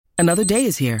Another day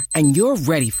is here, and you're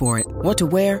ready for it. What to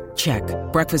wear? Check.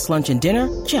 Breakfast, lunch, and dinner?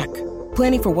 Check.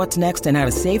 Planning for what's next and how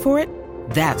to save for it?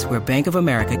 That's where Bank of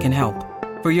America can help.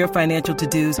 For your financial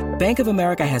to-dos, Bank of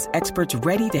America has experts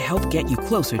ready to help get you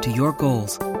closer to your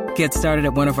goals. Get started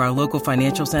at one of our local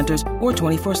financial centers or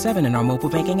 24/7 in our mobile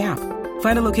banking app.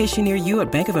 Find a location near you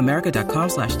at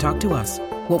bankofamerica.com/talktous.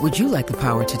 What would you like the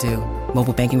power to do?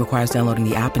 Mobile banking requires downloading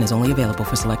the app and is only available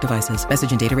for select devices.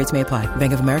 Message and data rates may apply.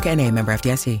 Bank of America N.A., member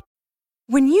FDIC.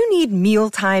 When you need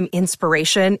mealtime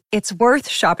inspiration, it's worth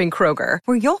shopping Kroger,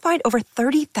 where you'll find over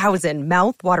 30,000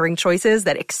 mouth-watering choices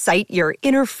that excite your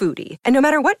inner foodie. And no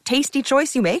matter what tasty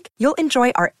choice you make, you'll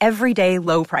enjoy our everyday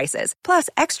low prices, plus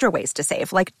extra ways to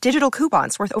save, like digital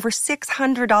coupons worth over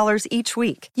 $600 each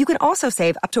week. You can also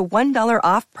save up to $1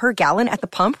 off per gallon at the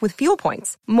pump with fuel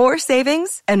points. More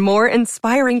savings and more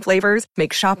inspiring flavors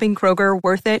make shopping Kroger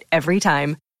worth it every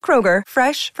time. Kroger,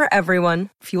 fresh for everyone.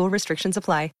 Fuel restrictions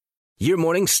apply. Your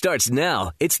morning starts now.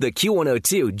 It's the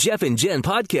Q102 Jeff and Jen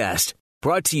podcast.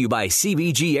 Brought to you by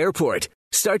CBG Airport.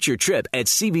 Start your trip at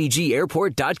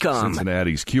CBGAirport.com.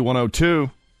 Cincinnati's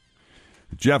Q102.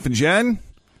 Jeff and Jen,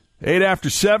 8 after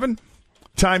 7.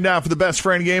 Time now for the best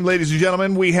friend game. Ladies and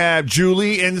gentlemen, we have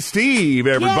Julie and Steve,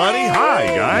 everybody. Yay! Hi,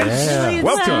 guys. Yeah.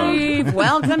 Welcome. Steve,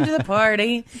 welcome to the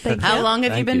party. How long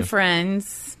have you been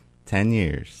friends? 10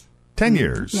 years. 10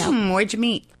 years. Yeah. Where'd you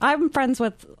meet? I'm friends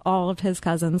with all of his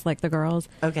cousins, like the girls.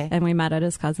 Okay. And we met at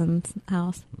his cousin's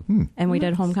house. And we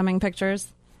did homecoming pictures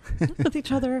with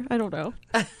each other. I don't know.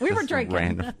 We were drinking.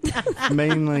 Random.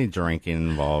 Mainly drinking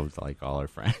involved, like all our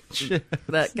friends.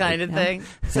 That kind of thing.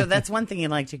 So that's one thing you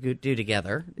like to do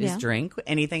together is drink.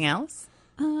 Anything else?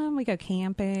 We go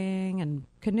camping and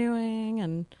canoeing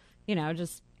and,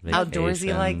 just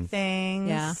outdoorsy like things.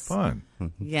 Yeah. Fun.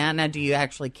 Yeah. Now, do you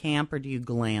actually camp or do you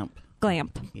glamp?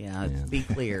 Glamp. Yeah. Be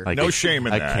clear. Like No shame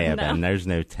in a that. cabin. No. There's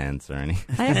no tents or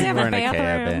anything. I have to have We're a in a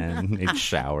bathroom. cabin. It's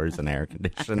showers and air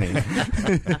conditioning.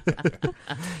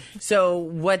 So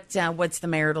what's the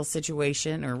marital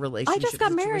situation or relationship? I just got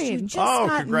situation? married. You just Oh,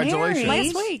 got congratulations. married.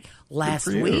 Last week. Last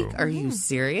Good for you. week? Are you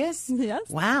serious? Yes.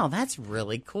 Wow, that's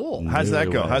really cool. How's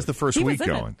that go? How's the first He was week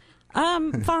in it. going?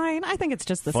 Fine. I think it's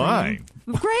just the Fine.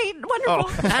 same. Great. Wonderful.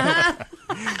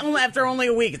 After only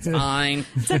a week, it's fine.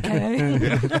 It's okay.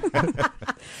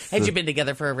 Had you been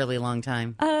together for a really long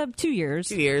time? 2 years.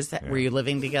 2 years. Were you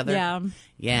living together? Yeah.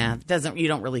 Yeah. You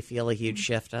don't really feel a huge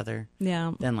shift other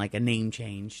Yeah. than like a name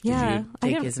change. Did Yeah, you I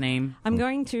take didn't- his name? I'm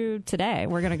going to today.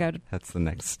 We're going to go to... That's the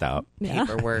next stop. Yeah.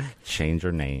 Paperwork. Change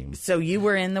your name. So you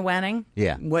were in the wedding?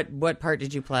 Yeah. What part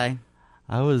did you play?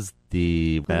 I was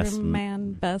the best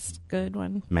man, best, good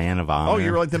one. man of honor. Oh,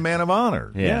 you were like the man of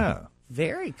honor. Yeah.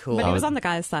 Very cool. But he was on the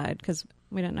guy's side because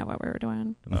we didn't know what we were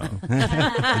doing.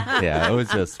 Yeah, it was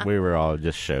just, we were all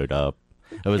just showed up.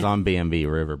 It was on B&B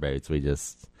riverboats. We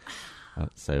just,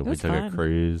 so we took fun. a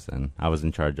cruise, and I was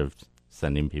in charge of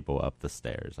sending people up the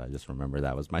stairs. I just remember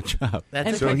that was my job.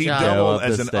 That's a So good he job. doubled Up the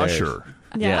as an stairs. usher.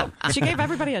 Yeah. She gave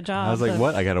everybody a job. I was like,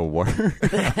 what? I got to work?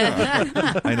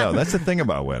 I know. That's the thing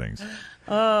about weddings.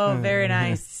 Oh, very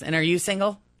nice. And are you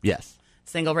single? Yes.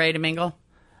 Single, ready to mingle?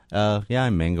 Yeah, I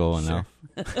mingle enough.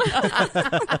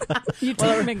 You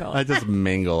two mingle. I just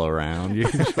mingle around.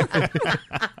 usually.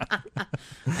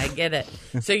 I get it.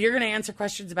 So you're going to answer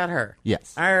questions about her?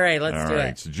 Yes. All right, let's All do right.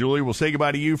 it. So, Julie, we'll say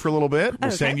goodbye to you for a little bit.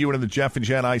 We'll send you into the Jeff and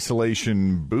Jen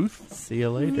isolation booth. See you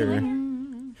later.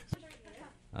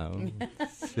 Oh,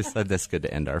 she said this could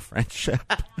end our friendship.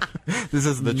 This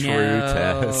is the true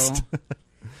test.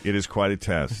 It is quite a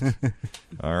test.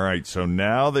 All right. So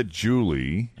now that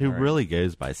Julie... Who really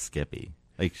goes by Skippy.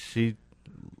 Like,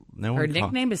 no Her one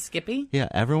nickname is Skippy? Yeah,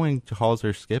 everyone calls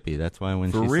her Skippy. That's why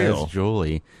when For she real? says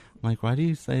Julie, I'm like, why do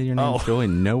you say your name's Oh. Julie?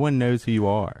 No one knows who you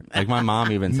are. Like, my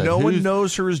mom even said, No one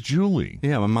knows her as Julie.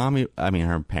 Yeah, my mom, I mean,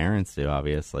 her parents do,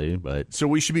 obviously, but So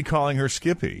we should be calling her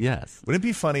Skippy. yes. Wouldn't it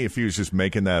be funny if he was just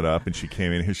making that up and she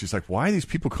came in here? She's like, why are these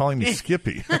people calling me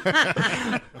Skippy?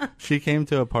 She came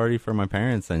to a party for my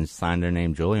parents and signed her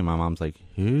name Julie. My mom's like,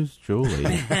 who's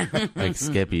Julie? Like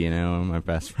Skippy, my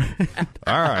best friend.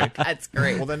 All right. That's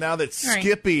great. Well, then now that All right.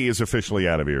 Skippy is officially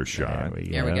out of earshot.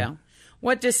 Here we go.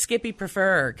 What does Skippy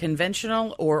prefer,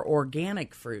 conventional or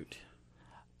organic fruit?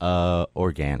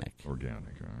 Organic.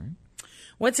 Organic, all right.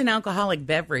 What's an alcoholic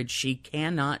beverage she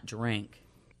cannot drink?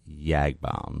 Yag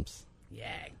bombs.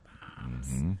 Yag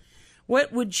bombs.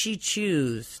 What would she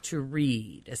choose to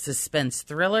read? A suspense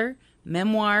thriller,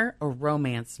 memoir, or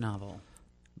romance novel?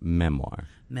 Memoir.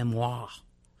 Memoir.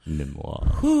 Memoir.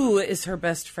 Who is her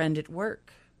best friend at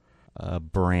work?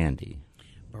 Brandy.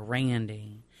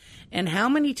 Brandy. And how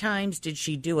many times did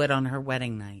she do it on her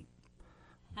wedding night?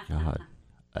 God.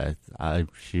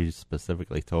 She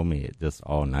specifically told me it just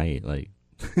all night. Like,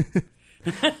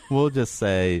 we'll just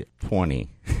say 20.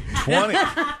 20.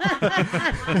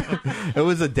 It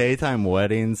was a daytime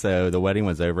wedding, so the wedding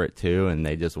was over at 2, and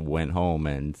they just went home,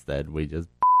 and instead we just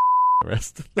the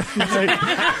rest of the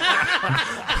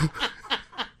night.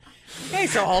 Okay,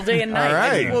 so all day and night. All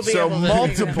right. We'll be So able to-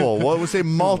 multiple. What would say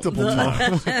multiple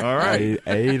times? All right.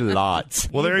 A lot.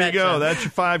 Well, there you betcha. go. That's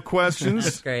your 5 questions.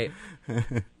 That's great.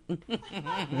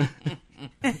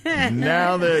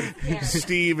 Now that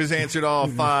Steve has answered all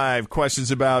 5 questions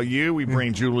about you, we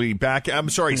bring Julie back. I'm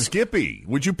sorry, Skippy.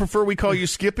 Would you prefer we call you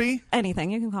Skippy?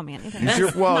 Anything. You can call me anything. Sure?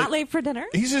 Well, Not late for dinner.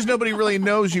 He says nobody really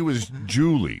knows you as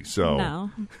Julie, so.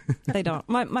 No, they don't.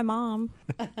 My mom.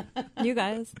 You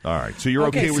guys. All right, so you're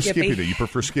okay, Okay, with Skippy. Skippy, though. You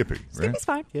prefer Skippy, right? Skippy's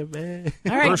fine. All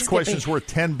right. First Skippy. question's worth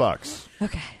 $10.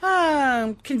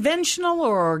 Okay. Conventional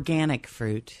or organic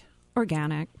fruit?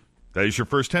 Organic. That is your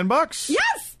first $10?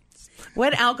 Yes.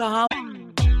 What alcohol?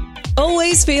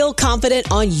 Always feel confident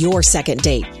on your second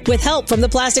date. With help from the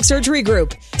Plastic Surgery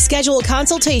Group. Schedule a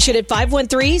consultation at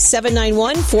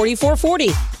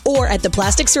 513-791-4440 or at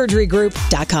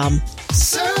theplasticsurgerygroup.com.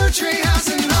 Surgery has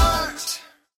an art.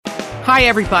 Hi,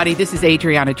 everybody. This is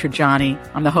Adriana Trajani.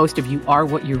 I'm the host of You Are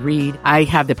What You Read. I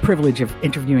have the privilege of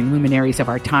interviewing luminaries of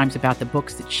our times about the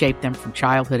books that shaped them from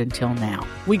childhood until now.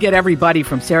 We get everybody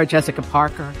from Sarah Jessica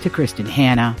Parker to Kristen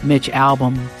Hanna, Mitch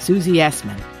Albom, Susie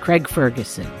Essman, Craig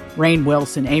Ferguson, Rainn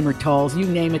Wilson, Amor Tolls, you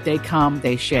name it, they come,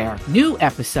 they share. New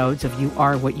episodes of You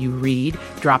Are What You Read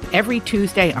drop every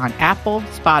Tuesday on Apple,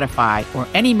 Spotify, or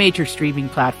any major streaming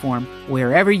platform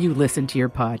wherever you listen to your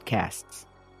podcasts.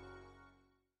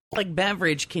 Like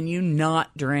beverage can you not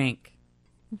drink?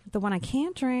 The one I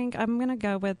can't drink, I'm going to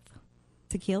go with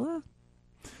tequila.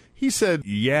 He said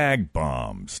Yag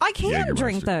bombs. I can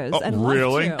drink those. Oh, and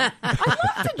really? Love to. I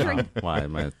love to drink. Why?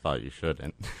 I thought you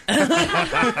shouldn't.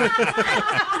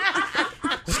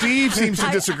 Steve seems to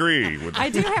disagree with I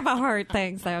do have a heart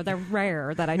things, though. They're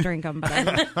rare that I drink them, but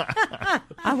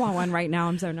I want one right now.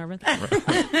 I'm so nervous.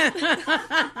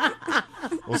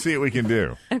 We'll see what we can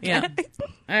do. Yeah.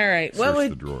 All right. Search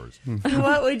the drawers.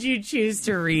 What would you choose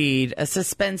to read? A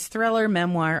suspense thriller,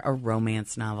 memoir, or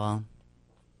romance novel?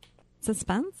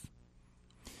 Suspense?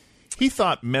 He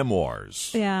thought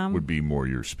memoirs Yeah. would be more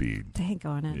your speed. Dang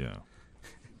on it. Yeah.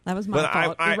 That was my But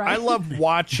fault. You're I right. love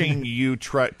watching you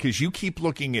try, because you keep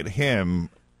looking at him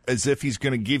as if he's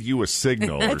going to give you a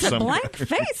signal or It's a something. blank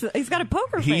face. He's got a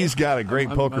poker face. He's got a great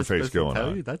poker face going tell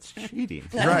on. you, that's cheating.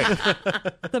 Right.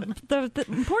 The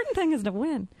important thing is to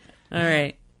win. All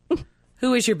right.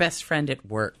 Who is your best friend at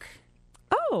work?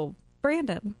 Oh,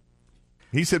 Brandon.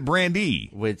 He said Brandy.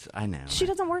 Which I know. She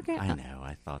doesn't work at. I know.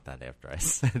 I thought that after I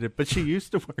said it, but she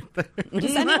used to work there.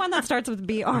 Just anyone that starts with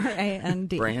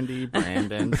B-R-A-N-D. Brandy,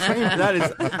 Brandon. That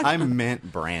is. I meant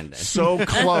Brandon. So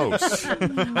close.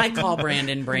 I call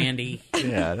Brandon Brandy.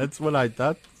 Yeah, that's what I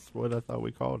thought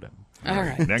we called him. All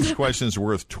right. Next question is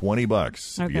worth $20.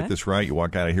 If you Okay. get this right, you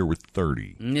walk out of here with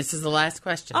 30. And this is the last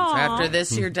question. So Aw. after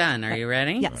this, you're done. Are you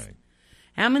ready? Yes. Right.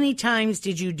 How many times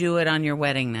did you do it on your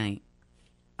wedding night?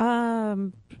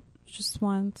 Just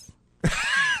once.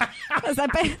 Is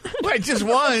that bad? Wait, just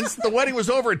once. The wedding was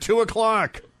over at 2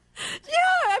 o'clock. Yeah,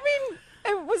 I mean,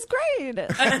 it was great.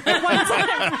 One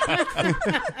time.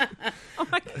 Oh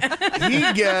my God. He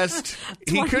guessed,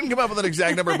 he couldn't come up with an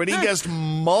exact number, but he guessed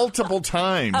multiple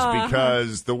times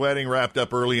because the wedding wrapped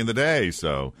up early in the day.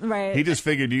 So Right. he just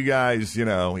figured you guys, I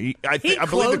believe the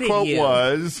quoted quote you.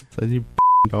 was, So you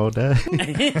all day.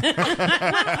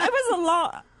 It was a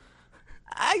long.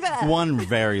 One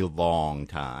very long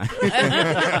time.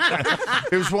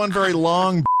 it was one very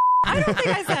long. I don't think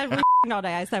I said we all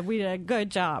day. I said we did a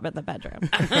good job in the bedroom.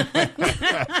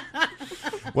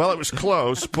 Well, it was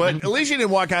close, but at least you didn't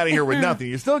walk out of here with nothing.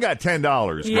 You still got $10,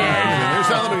 guys. Yeah. And there's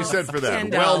something to be said for that.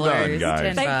 $10. Well done,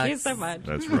 guys. Thank you Bucks. so much.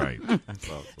 That's right.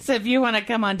 So if you want to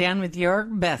come on down with your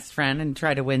best friend and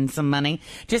try to win some money,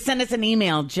 just send us an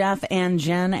email,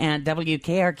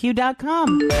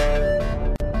 jeffandjen@wkrq.com.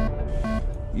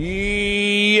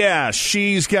 Yeah,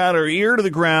 she's got her ear to the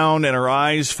ground and her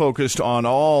eyes focused on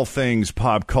all things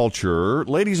pop culture.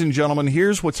 Ladies and gentlemen,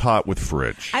 here's what's hot with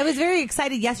Fritch. I was very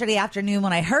excited yesterday afternoon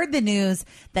when I heard the news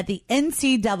that the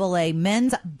NCAA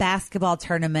men's basketball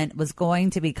tournament was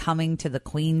going to be coming to the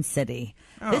Queen City.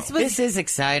 This is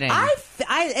exciting. I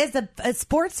as a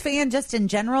sports fan, just in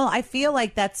general, I feel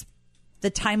like that's the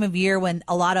time of year when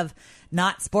a lot of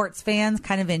not sports fans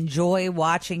kind of enjoy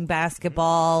watching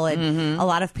basketball, and a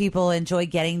lot of people enjoy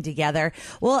getting together.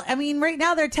 Well, I mean, right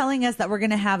now they're telling us that we're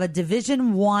going to have a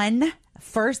Division I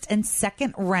first and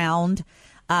second round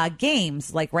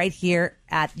games, like right here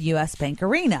at US Bank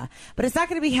Arena. But it's not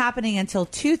going to be happening until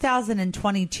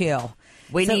 2022.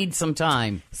 We need some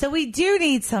time. So we do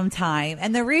need some time.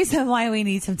 And the reason why we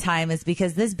need some time is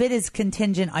because this bid is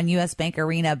contingent on US Bank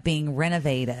Arena being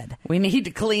renovated. We need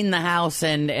to clean the house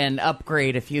and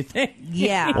upgrade a few things.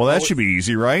 Yeah. Well, that should be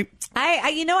easy, right?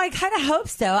 I kind of hope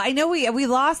so. I know we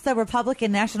lost the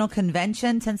Republican National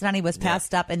Convention. Cincinnati was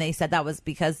passed up, and they said that was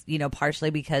because, partially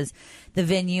because the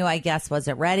venue, I guess,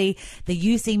 wasn't ready. The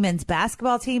UC men's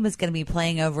basketball team is going to be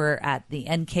playing over at the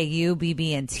NKU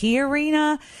BB&T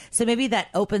Arena. So maybe that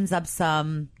opens up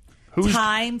some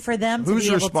time for them to be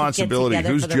able responsibility? to get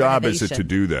together Whose for the job is it renovation. to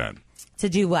do that? To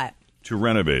do what? To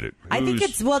renovate it. I think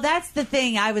that's the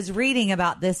thing I was reading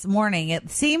about this morning.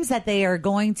 It seems that they are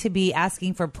going to be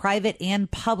asking for private and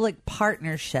public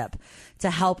partnership to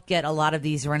help get a lot of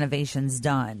these renovations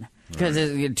done. Because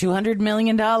 $200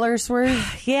 million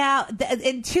worth? Yeah.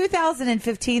 In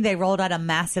 2015, they rolled out a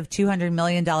massive $200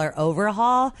 million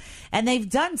overhaul, and they've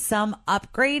done some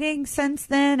upgrading since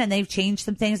then, and they've changed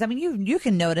some things. I mean, you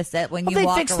can notice it when you walk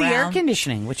around. They fixed the air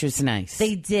conditioning, which was nice.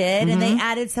 They did, and they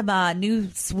added some new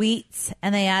suites,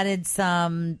 and they added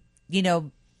some,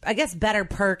 I guess better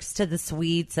perks to the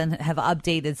suites, and have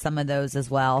updated some of those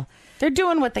as well. They're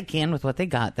doing what they can with what they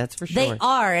got. That's for sure. They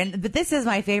are. But this is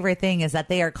my favorite thing is that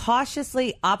they are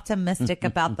cautiously optimistic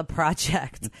about the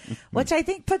project, which I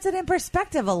think puts it in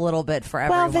perspective a little bit for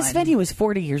everyone. Well, this venue is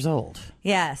 40 years old.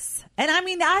 Yes. And I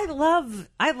mean, I love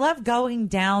going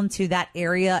down to that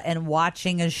area and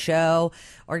watching a show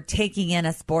or taking in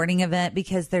a sporting event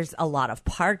because there's a lot of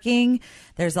parking.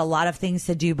 There's a lot of things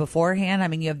to do beforehand. I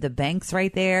mean, you have the banks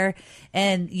right there,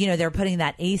 and, they're putting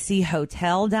that AC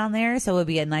hotel down there. So it would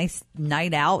be a nice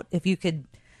night out if you could,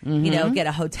 get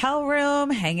a hotel room,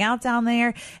 hang out down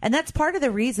there. And that's part of the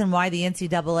reason why the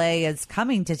NCAA is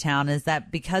coming to town, is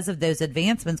that because of those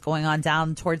advancements going on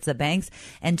down towards the banks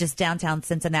and just downtown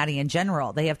Cincinnati in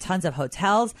general. They have tons of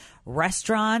hotels,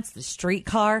 restaurants, the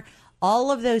streetcar, all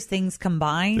of those things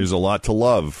combined. There's a lot to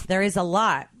love. There is a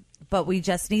lot, but we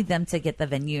just need them to get the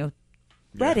venue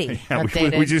ready. Yeah,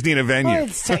 we just need a venue. Well,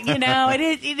 it's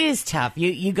it is tough.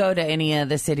 You go to any of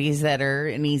the cities that are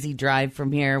an easy drive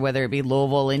from here, whether it be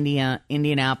Louisville,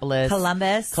 Indianapolis,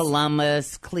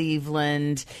 Columbus,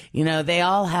 Cleveland. They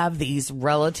all have these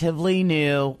relatively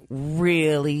new,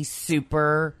 really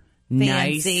super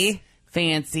fancy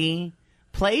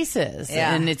places.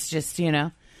 Yeah. And it's just,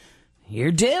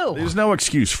 you're due. There's no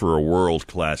excuse for a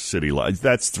world-class city.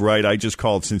 That's right. I just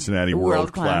called Cincinnati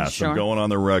world-class. Sure. I'm going on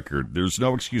the record. There's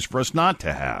no excuse for us not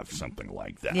to have something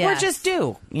like that. Yeah. We're just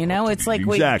due. It's like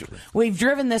we've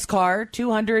driven this car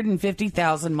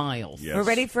 250,000 miles. Yes. We're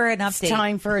ready for an update. It's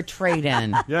time for a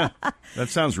trade-in. Yeah, that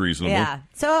sounds reasonable. Yeah.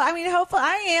 So, I mean, hopefully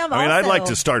I'd like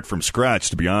to start from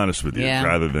scratch, to be honest with you, Yeah.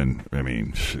 rather than,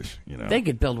 They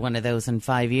could build one of those in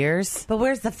 5 years. But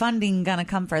where's the funding going to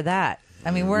come for that? I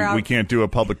mean, we can't do a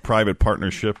public-private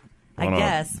partnership on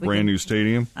a brand new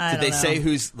stadium. Did they say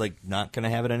who's not going to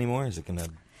have it anymore? Is it going to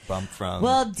bump from?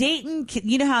 Well, Dayton,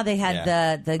 you know how they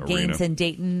had the games in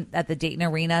Dayton at the Dayton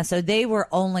Arena, so they were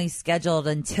only scheduled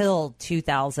until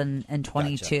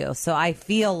 2022. Gotcha. So I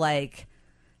feel like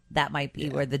that might be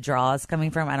where the draw is coming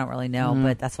from. I don't really know,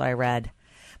 but that's what I read.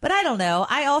 But I don't know.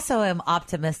 I also am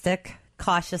optimistic.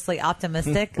 Cautiously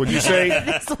optimistic. Would you say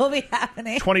this will be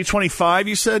happening? 2025,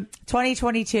 you said?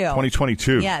 2022.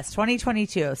 2022. Yes,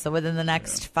 2022. So within the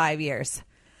next 5 years.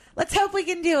 Let's hope we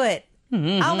can do it.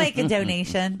 I'll make a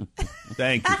donation.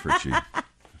 Thank you, Fritchie.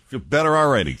 Feel better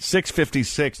already.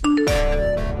 6:56.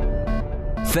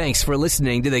 Thanks for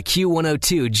listening to the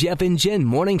Q102 Jeff and Jen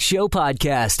Morning Show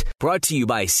podcast, brought to you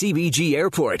by CBG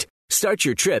Airport. Start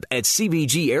your trip at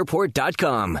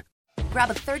CBGAirport.com.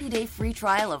 Grab a 30-day free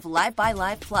trial of Live by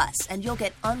Live Plus, and you'll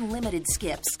get unlimited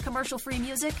skips, commercial-free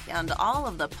music, and all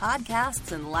of the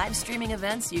podcasts and live streaming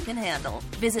events you can handle.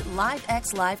 Visit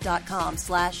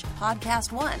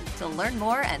livexlive.com/podcast1 to learn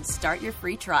more and start your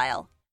free trial.